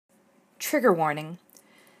Trigger warning.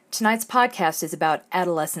 Tonight's podcast is about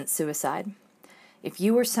adolescent suicide. If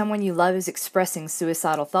you or someone you love is expressing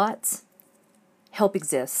suicidal thoughts, help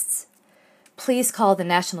exists. Please call the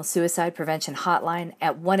National Suicide Prevention Hotline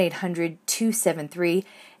at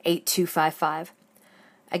 1-800-273-8255.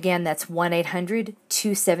 Again, that's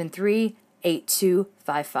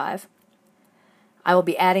 1-800-273-8255. I will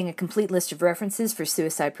be adding a complete list of references for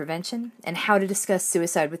suicide prevention and how to discuss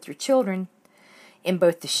suicide with your children in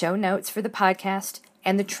both the show notes for the podcast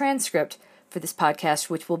and the transcript for this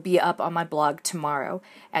podcast, which will be up on my blog tomorrow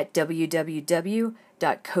at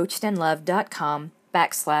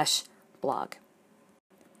www.coachedandloved.com/blog.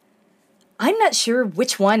 I'm not sure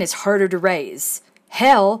which one is harder to raise,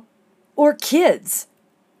 hell or kids.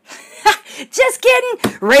 Just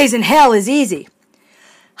kidding! Raising hell is easy.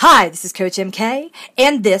 Hi, this is Coach MK,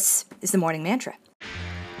 and this is the Morning Mantra.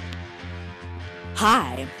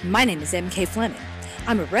 Hi, my name is MK Fleming.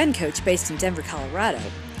 I'm a run coach based in Denver, Colorado.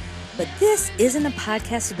 But this isn't a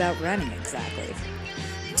podcast about running exactly.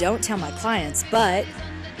 Don't tell my clients, but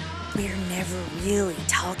we're never really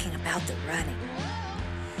talking about the running.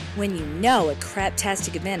 When you know a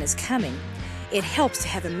craptastic event is coming, it helps to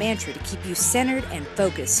have a mantra to keep you centered and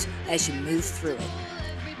focused as you move through it.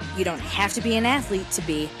 You don't have to be an athlete to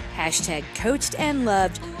be #coached and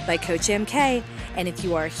loved by Coach MK, and if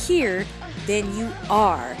you are here, then you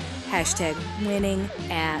are #winning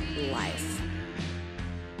at life.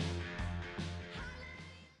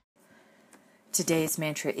 Today's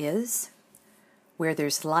mantra is, where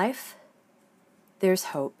there's life, there's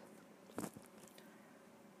hope.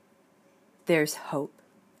 There's hope.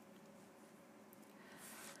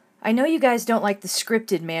 I know you guys don't like the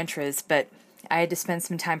scripted mantras, but I had to spend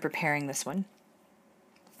some time preparing this one.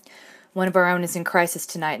 One of our own is in crisis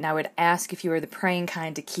tonight, and I would ask if you are the praying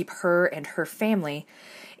kind to keep her and her family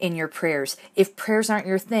in your prayers. If prayers aren't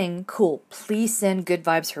your thing, cool. Please send good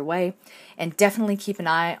vibes her way, and definitely keep an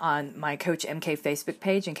eye on my Coach MK Facebook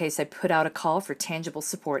page in case I put out a call for tangible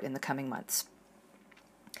support in the coming months.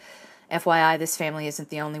 FYI, this family isn't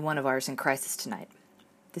the only one of ours in crisis tonight.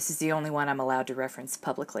 This is the only one I'm allowed to reference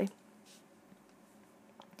publicly.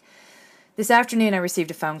 This afternoon I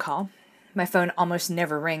received a phone call. My phone almost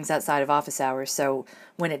never rings outside of office hours, so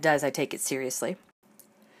when it does, I take it seriously.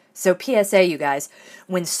 So PSA, you guys,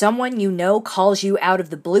 when someone you know calls you out of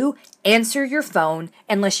the blue, answer your phone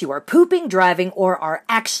unless you are pooping, driving, or are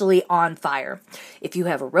actually on fire. If you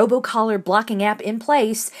have a robocaller blocking app in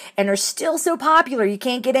place and are still so popular you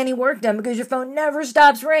can't get any work done because your phone never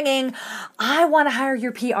stops ringing, I want to hire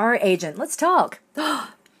your PR agent. Let's talk.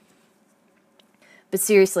 But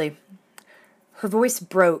seriously, her voice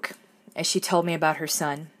broke as she told me about her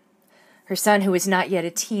son who is not yet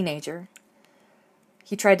a teenager.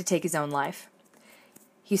 He tried to take his own life.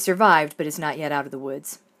 He survived, but is not yet out of the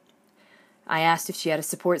woods. I asked if she had a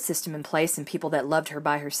support system in place and people that loved her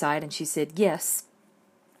by her side, and she said, yes,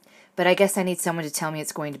 but I guess I need someone to tell me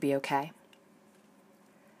it's going to be okay.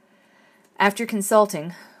 After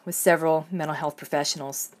consulting with several mental health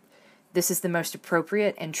professionals, this is the most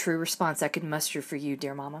appropriate and true response I could muster for you,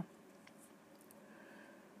 dear Mama.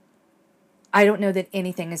 I don't know that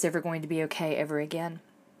anything is ever going to be okay ever again,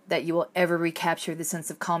 that you will ever recapture the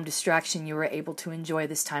sense of calm distraction you were able to enjoy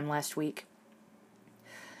this time last week.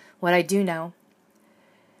 What I do know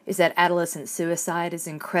is that adolescent suicide is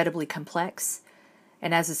incredibly complex,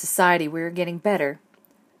 and as a society we are getting better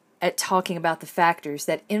at talking about the factors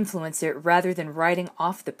that influence it rather than writing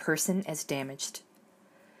off the person as damaged.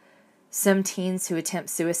 Some teens who attempt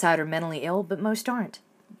suicide are mentally ill, but most aren't.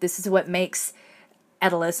 This is what makes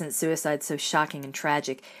adolescent suicide so shocking and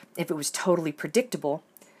tragic. If it was totally predictable,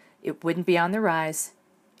 it wouldn't be on the rise,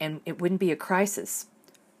 and it wouldn't be a crisis.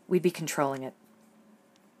 We'd be controlling it.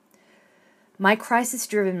 My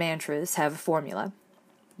crisis-driven mantras have a formula: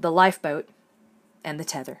 the lifeboat and the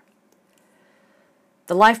tether.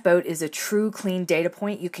 The lifeboat is a true, clean data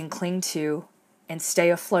point you can cling to and stay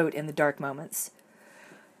afloat in the dark moments.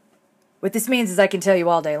 What this means is I can tell you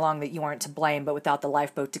all day long that you aren't to blame, but without the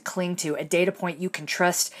lifeboat to cling to, a data point you can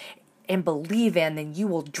trust and believe in, then you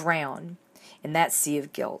will drown in that sea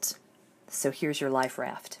of guilt. So here's your life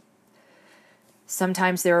raft.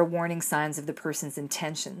 Sometimes there are warning signs of the person's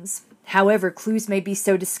intentions. However, clues may be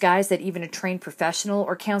so disguised that even a trained professional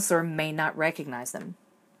or counselor may not recognize them.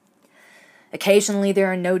 Occasionally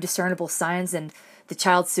there are no discernible signs, and the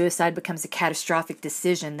child's suicide becomes a catastrophic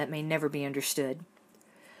decision that may never be understood.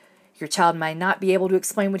 Your child might not be able to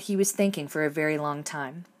explain what he was thinking for a very long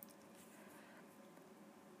time.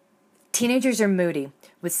 Teenagers are moody,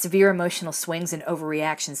 with severe emotional swings and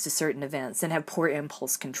overreactions to certain events, and have poor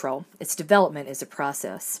impulse control. Its development is a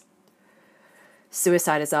process.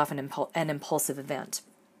 Suicide is often an impulsive event.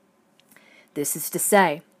 This is to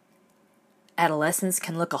say, adolescence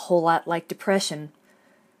can look a whole lot like depression,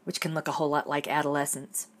 which can look a whole lot like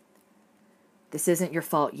adolescence. This isn't your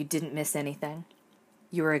fault. You didn't miss anything.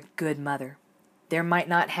 You are a good mother. There might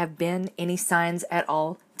not have been any signs at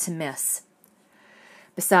all to miss.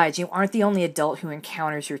 Besides, you aren't the only adult who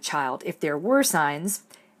encounters your child. If there were signs,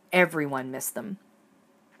 everyone missed them.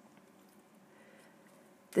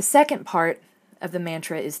 The second part of the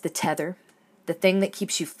mantra is the tether, the thing that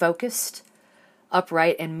keeps you focused,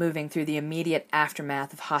 upright, and moving through the immediate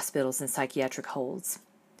aftermath of hospitals and psychiatric holds.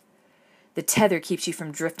 The tether keeps you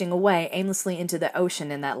from drifting away aimlessly into the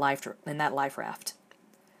ocean in that life raft.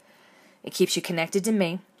 It keeps you connected to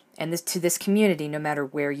me and to this community no matter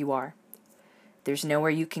where you are. There's nowhere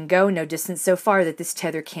you can go, no distance so far that this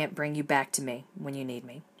tether can't bring you back to me when you need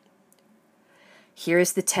me. Here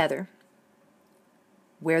is the tether.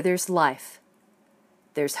 Where there's life,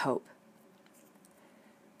 there's hope.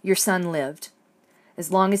 Your son lived.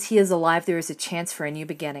 As long as he is alive, there is a chance for a new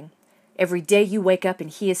beginning. Every day you wake up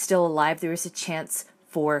and he is still alive, there is a chance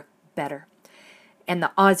for better. And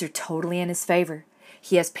the odds are totally in his favor.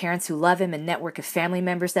 He has parents who love him, a network of family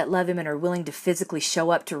members that love him and are willing to physically show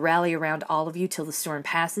up to rally around all of you till the storm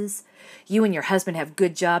passes. You and your husband have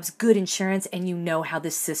good jobs, good insurance, and you know how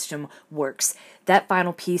this system works. That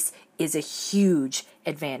final piece is a huge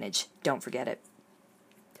advantage. Don't forget it.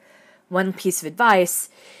 One piece of advice,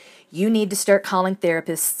 you need to start calling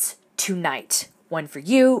therapists tonight. One for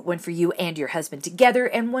you and your husband together,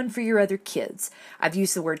 and one for your other kids. I've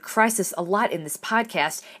used the word crisis a lot in this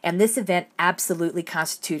podcast, and this event absolutely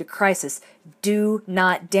constitutes a crisis. Do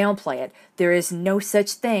not downplay it. There is no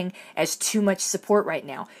such thing as too much support right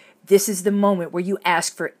now. This is the moment where you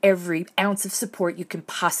ask for every ounce of support you can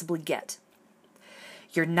possibly get.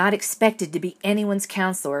 You're not expected to be anyone's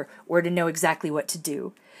counselor or to know exactly what to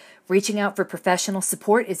do. Reaching out for professional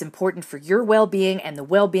support is important for your well-being and the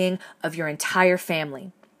well-being of your entire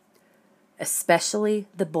family, especially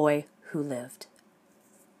the boy who lived.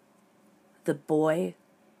 The boy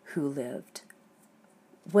who lived.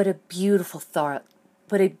 What a beautiful thought.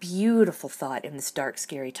 What a beautiful thought in this dark,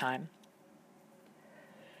 scary time.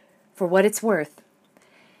 For what it's worth,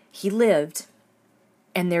 he lived,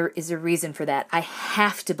 and there is a reason for that. I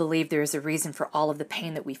have to believe there is a reason for all of the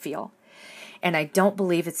pain that we feel. And I don't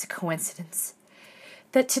believe it's a coincidence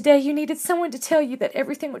that today you needed someone to tell you that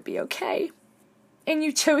everything would be okay, and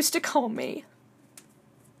you chose to call me.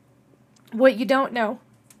 What you don't know,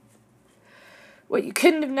 what you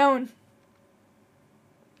couldn't have known,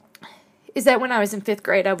 is that when I was in 5th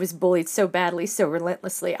grade, I was bullied so badly, so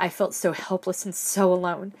relentlessly, I felt so helpless and so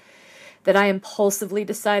alone, that I impulsively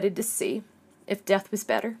decided to see if death was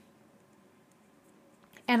better.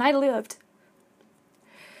 And I lived.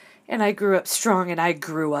 And I grew up strong, and I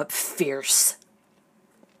grew up fierce.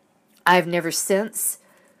 I've never since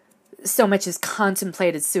so much as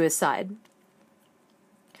contemplated suicide.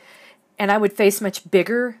 And I would face much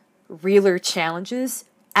bigger, realer challenges,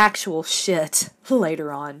 actual shit,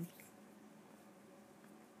 later on.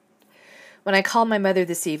 When I called my mother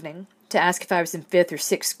this evening to ask if I was in 5th or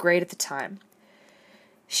 6th grade at the time,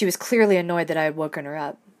 she was clearly annoyed that I had woken her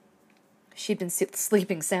up. She'd been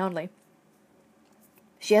sleeping soundly.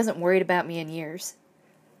 She hasn't worried about me in years.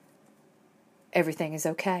 Everything is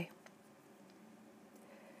okay.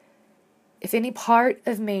 If any part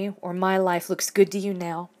of me or my life looks good to you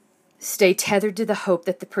now, stay tethered to the hope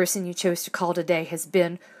that the person you chose to call today has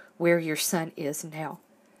been where your son is now.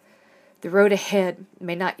 The road ahead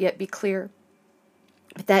may not yet be clear,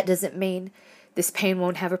 but that doesn't mean this pain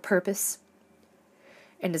won't have a purpose.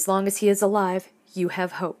 And as long as he is alive, you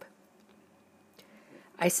have hope.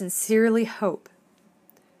 I sincerely hope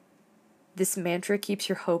this mantra keeps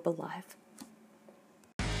your hope alive.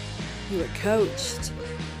 You are coached,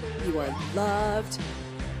 you are loved,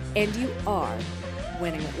 and you are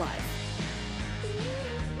winning at life.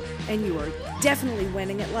 And you are definitely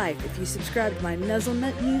winning at life if you subscribe to my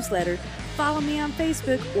Nuzzlenut newsletter, follow me on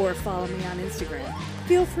Facebook, or follow me on Instagram.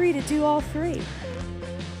 Feel free to do all three.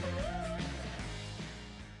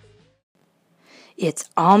 It's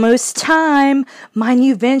almost time. My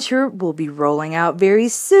new venture will be rolling out very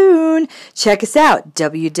soon. Check us out,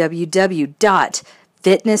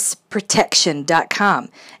 www.fitnessprotection.com.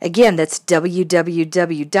 Again, that's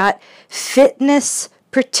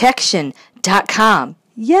www.fitnessprotection.com.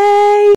 Yay!